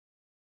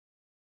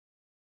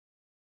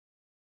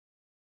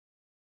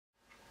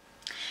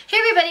Hey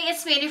everybody,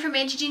 it's Mandy from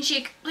Mandy Jean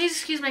Chic. Please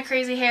excuse my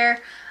crazy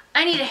hair.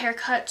 I need a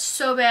haircut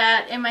so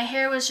bad, and my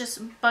hair was just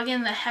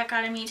bugging the heck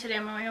out of me today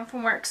on my way home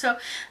from work. So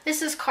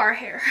this is car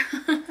hair.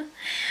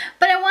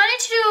 But I wanted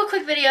to do a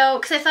quick video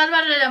because I thought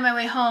about it on my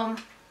way home.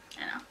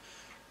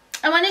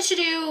 I wanted to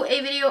do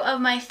a video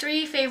of my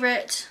 3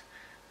 favorite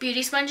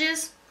beauty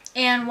sponges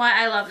and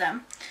why I love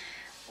them.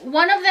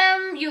 One of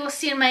them you will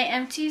see in my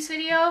empties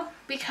video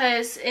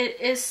because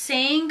it is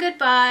saying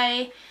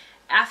goodbye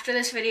after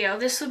this video.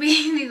 This will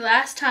be the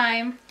last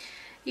time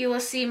you will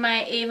see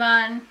my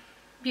Avon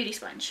beauty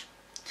sponge.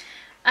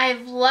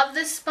 I've loved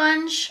this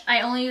sponge.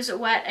 I only use it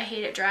wet. I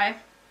hate it dry.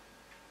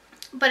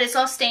 But it's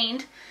all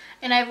stained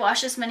and I've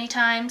washed this many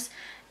times.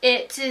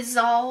 It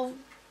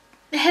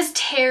has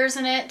tears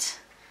in it.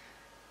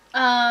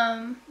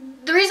 The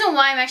reason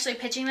why I'm actually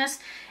pitching this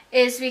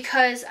is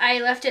because I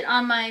left it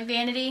on my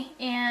vanity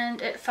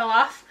and it fell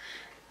off.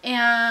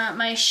 And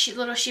my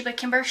little Sheba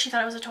Kimber, she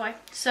thought it was a toy.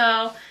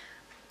 So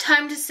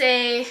time to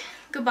say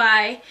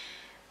goodbye.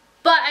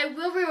 But I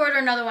will reorder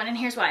another one, and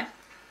here's why.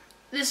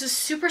 This is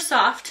super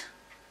soft.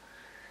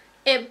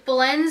 It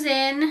blends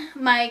in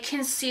my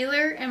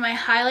concealer and my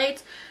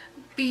highlights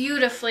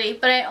beautifully,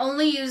 but I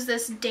only use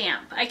this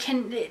damp.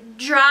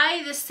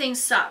 Dry, this thing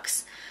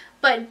sucks.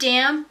 But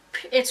damp,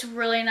 it's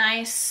really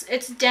nice.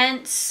 It's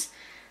dense.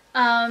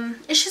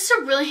 It's just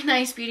a really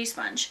nice beauty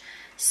sponge.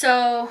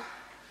 So,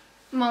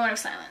 moment of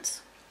silence.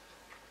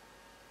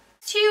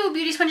 2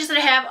 beauty sponges that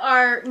I have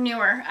are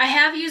newer. I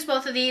have used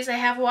both of these. I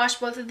have washed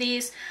both of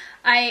these.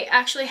 I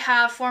actually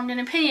have formed an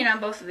opinion on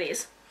both of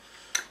these.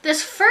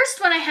 This first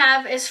one I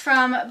have is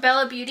from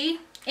Bella Beauty,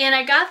 and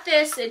I got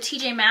this at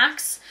TJ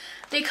Maxx.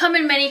 They come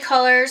in many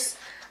colors.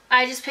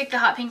 I just picked the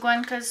hot pink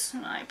one because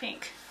I like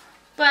pink.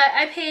 But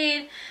I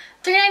paid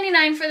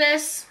 $3.99 for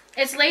this.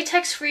 It's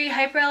latex free,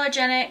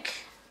 hyperallergenic.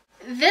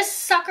 This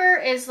sucker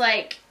is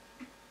like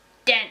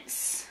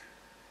dense.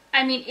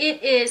 I mean,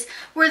 it is.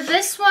 Where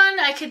this one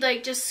I could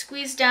like just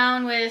squeeze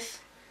down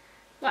with,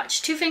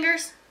 watch, 2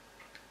 fingers.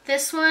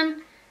 This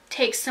one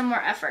takes some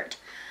more effort.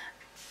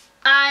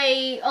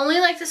 I only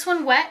like this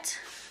one wet.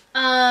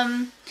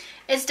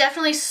 It's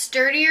definitely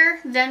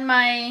sturdier than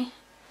my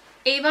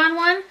Avon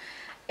one.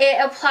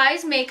 It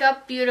applies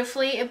makeup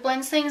beautifully. It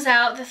blends things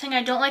out. The thing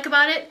I don't like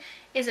about it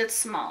is it's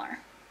smaller.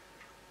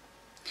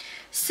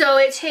 So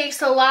it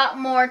takes a lot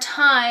more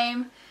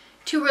time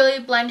to really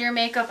blend your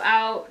makeup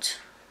out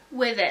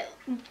with it,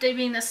 they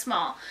being this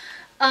small.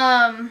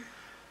 But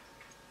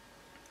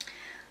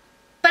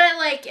I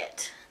like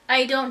it.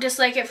 I don't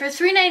dislike it. For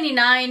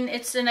 $3.99,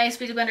 it's a nice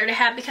beauty blender to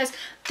have because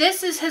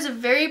this has a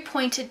very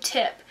pointed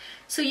tip.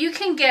 So you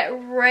can get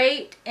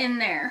right in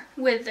there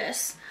with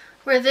this,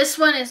 where this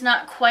one is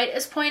not quite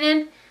as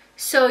pointed,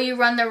 so you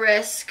run the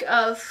risk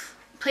of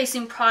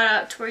placing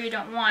product where you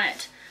don't want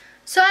it.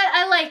 So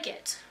I like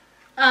it.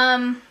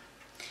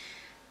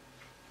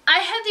 I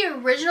had the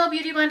original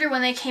Beauty Blender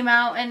when they came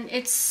out, and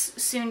it's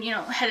soon,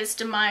 had its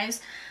demise.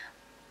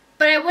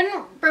 But I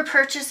wouldn't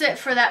repurchase it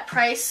for that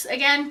price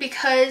again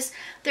because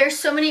there's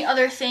so many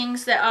other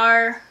things that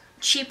are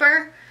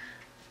cheaper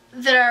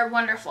that are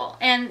wonderful.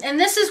 And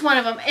this is one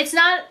of them. It's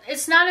not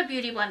a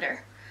beauty blender.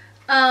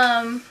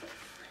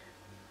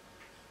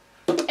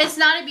 It's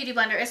not a beauty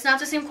blender. It's not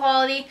the same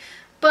quality,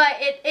 but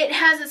it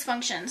has its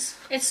functions.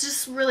 It's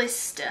just really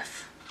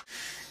stiff.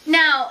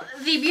 Now,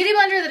 the beauty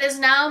blender that is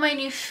now my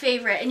new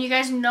favorite, and you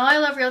guys know I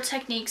love Real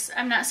Techniques.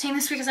 I'm not saying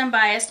this because I'm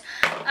biased.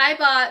 I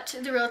bought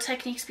the Real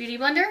Techniques beauty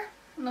blender.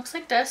 It looks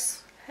like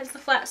this. It has the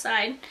flat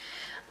side.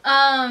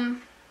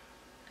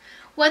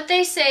 What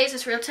they say is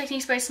it's Real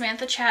Techniques by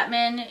Samantha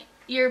Chapman.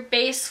 Your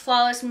base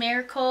flawless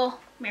miracle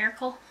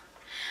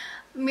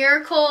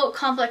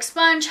complex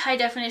sponge, high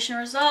definition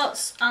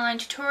results, online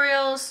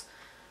tutorials.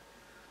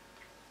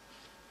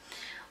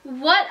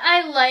 What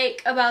I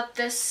like about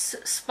this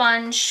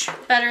sponge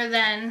better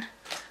than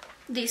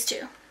these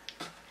 2,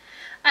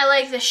 I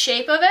like the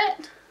shape of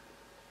it.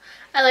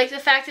 I like the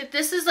fact that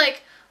this is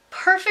like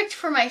perfect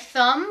for my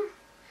thumb.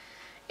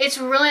 It's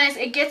really nice.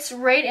 It gets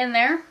right in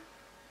there.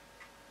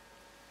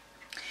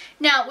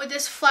 Now with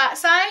this flat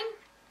side,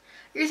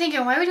 you're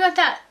thinking, why would you want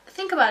that?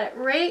 Think about it,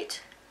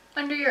 right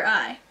under your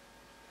eye.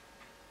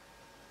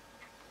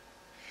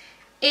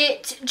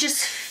 It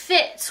just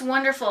fits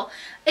wonderful.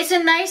 It's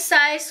a nice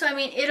size, so I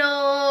mean,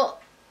 it'll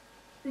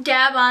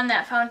dab on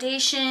that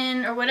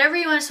foundation or whatever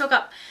you want to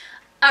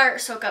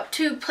soak up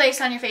to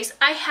place on your face.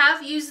 I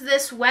have used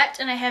this wet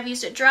and I have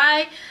used it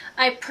dry.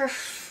 I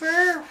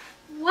prefer,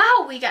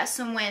 wow, we got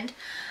some wind.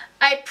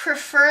 I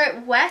prefer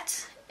it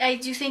wet. I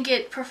do think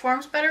it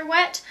performs better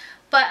wet,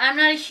 but I'm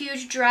not a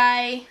huge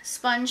dry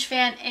sponge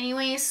fan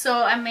anyways,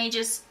 so I may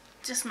just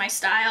my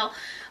style.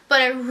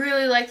 But I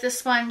really like this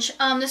sponge.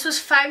 This was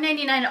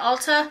 $5.99 at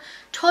Ulta.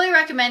 Totally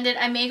recommend it.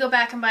 I may go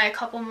back and buy a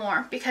couple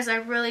more because I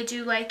really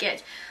do like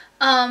it.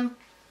 Well,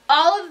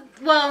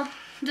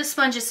 this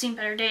sponge has seen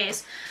better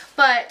days.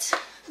 But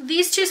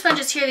these 2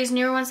 sponges here, these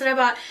newer ones that I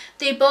bought,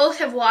 they both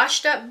have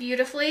washed up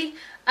beautifully.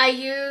 I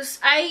use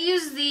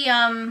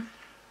the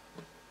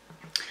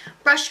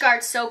Brush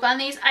Guard soap on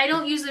these. I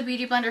don't use the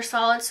Beauty Blender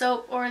solid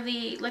soap or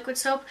the liquid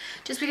soap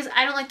just because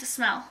I don't like the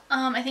smell.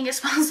 I think it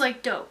smells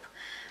like dope.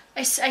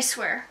 I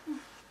swear.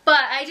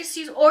 But I just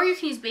use, or you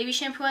can use baby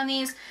shampoo on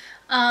these.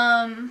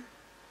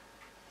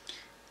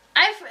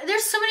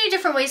 There's so many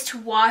different ways to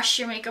wash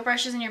your makeup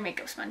brushes and your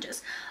makeup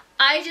sponges.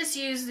 I just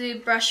use the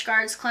Brush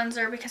Guards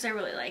cleanser because I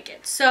really like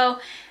it. So,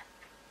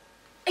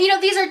 you know,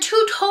 these are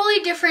two totally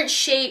different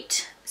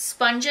shaped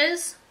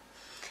sponges.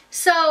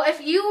 So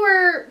if you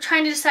were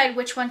trying to decide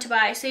which one to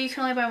buy, say you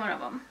can only buy one of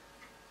them,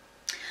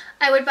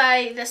 I would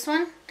buy this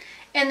one.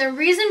 And the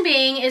reason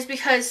being is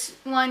because,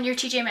 one, your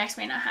TJ Maxx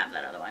may not have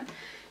that other one.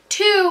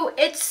 Two,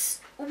 it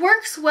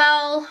works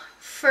well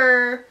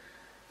for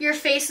your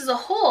face as a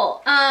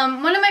whole.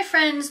 One of my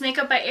friends,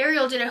 Makeup by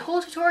Ariel, did a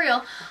whole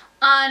tutorial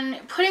on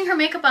putting her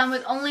makeup on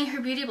with only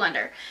her Beauty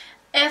Blender.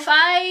 If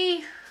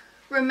I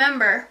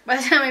remember, by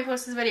the time I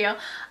post this video,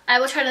 I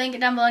will try to link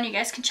it down below and you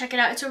guys can check it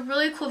out. It's a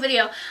really cool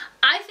video.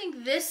 I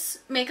think this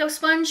makeup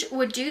sponge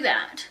would do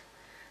that.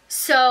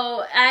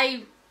 So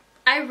I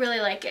really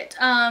like it.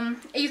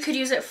 You could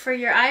use it for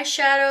your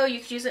eyeshadow. You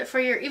could use it for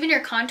even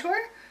your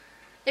contour.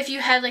 If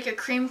you had like a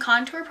cream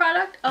contour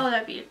product, oh,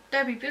 that'd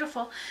be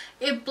beautiful.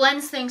 It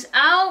blends things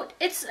out.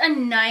 It's a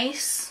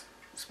nice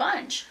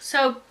sponge.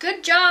 So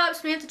good job,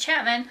 Samantha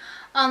Chapman,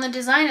 on the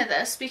design of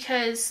this,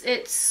 because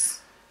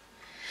it's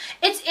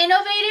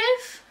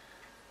innovative,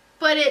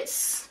 but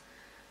it's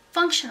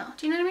functional.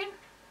 Do you know what I mean?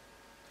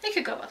 It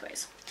could go both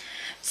ways.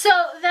 So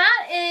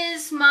that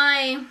is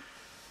my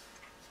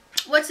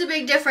what's the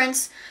big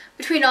difference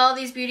between all of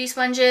these beauty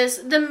sponges.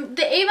 The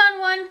Avon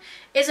one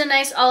is a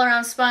nice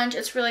all-around sponge.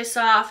 It's really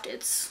soft.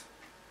 It's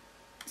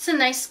a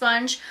nice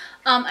sponge.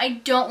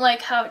 I don't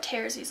like how it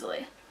tears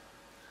easily.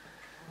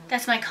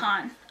 That's my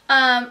con.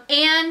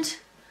 And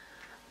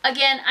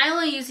again, I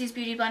only use these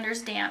Beauty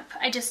Blenders damp.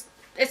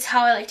 It's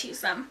how I like to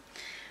use them.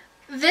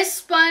 This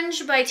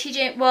sponge by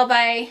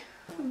by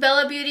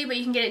Bella Beauty, but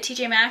you can get it at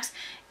TJ Maxx,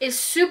 is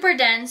super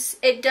dense.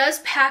 It does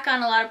pack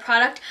on a lot of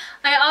product.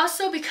 I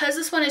also, because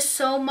this one is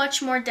so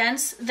much more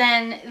dense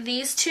than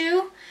these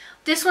two,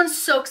 this one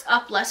soaks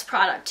up less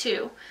product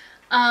too.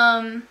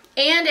 And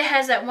it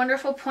has that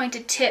wonderful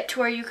pointed tip to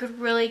where you could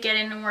really get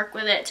in and work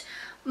with it.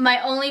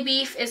 My only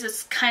beef is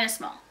it's kind of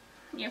small,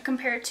 you know,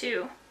 compared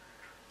to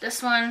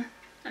this one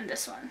and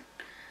this one.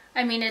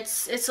 I mean,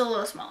 it's a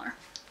little smaller.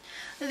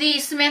 The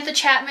Samantha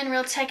Chapman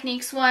Real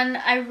Techniques one,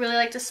 I really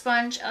like the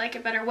sponge. I like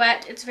it better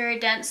wet. It's very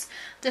dense.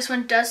 This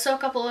one does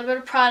soak up a little bit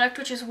of product,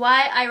 which is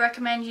why I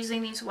recommend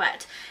using these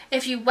wet.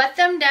 If you wet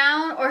them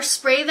down or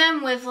spray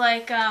them with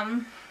like,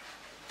 I've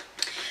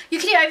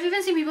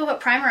even seen people put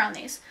primer on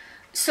these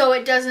so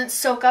it doesn't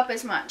soak up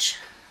as much.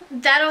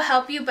 That'll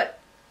help you, but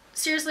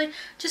seriously,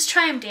 just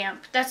try them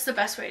damp. That's the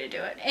best way to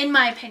do it, in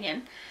my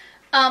opinion.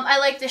 I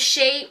like the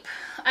shape.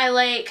 I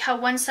like how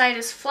one side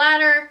is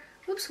flatter.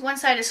 Oops, one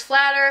side is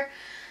flatter.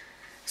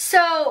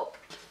 So,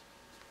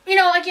 you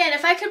know, again,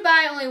 if I could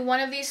buy only one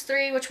of these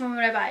three, which one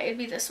would I buy? It'd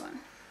be this one.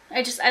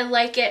 I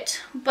like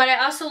it, but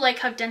I also like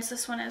how dense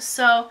this one is.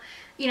 So,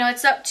 you know,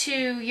 it's up to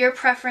your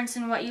preference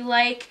and what you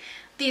like.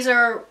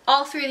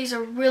 All three of these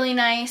are really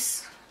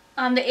nice.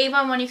 The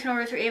Avon one you can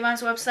order through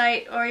Avon's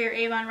website or your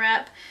Avon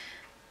rep.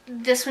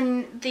 This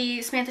one,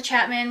 the Samantha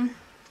Chapman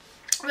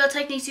Real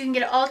Techniques, you can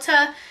get at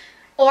Ulta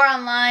or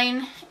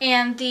online.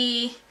 And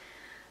the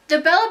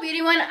Bella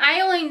Beauty one,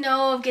 I only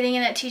know of getting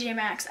it at TJ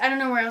Maxx. I don't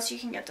know where else you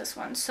can get this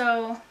one.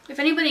 So if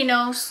anybody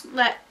knows,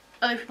 let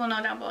other people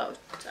know down below.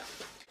 So,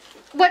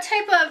 what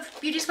type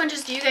of beauty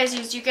sponges do you guys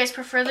use? Do you guys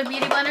prefer the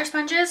Beauty Blender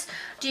sponges?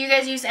 Do you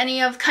guys use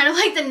any of kind of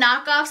like the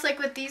knockoffs like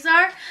what these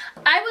are?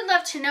 I would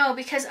love to know,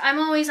 because I'm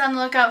always on the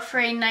lookout for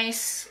a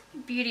nice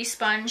beauty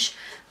sponge,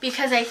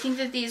 because I think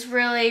that these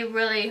really,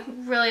 really,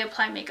 really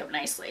apply makeup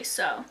nicely.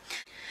 So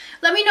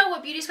let me know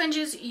what beauty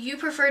sponges you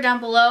prefer down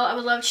below. I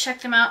would love to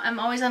check them out. I'm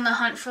always on the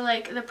hunt for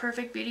like the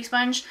perfect beauty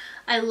sponge.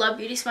 I love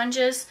beauty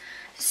sponges.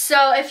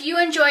 So if you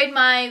enjoyed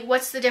my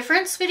What's the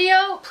Difference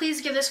video, please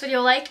give this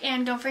video a like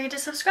and don't forget to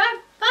subscribe.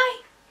 Bye!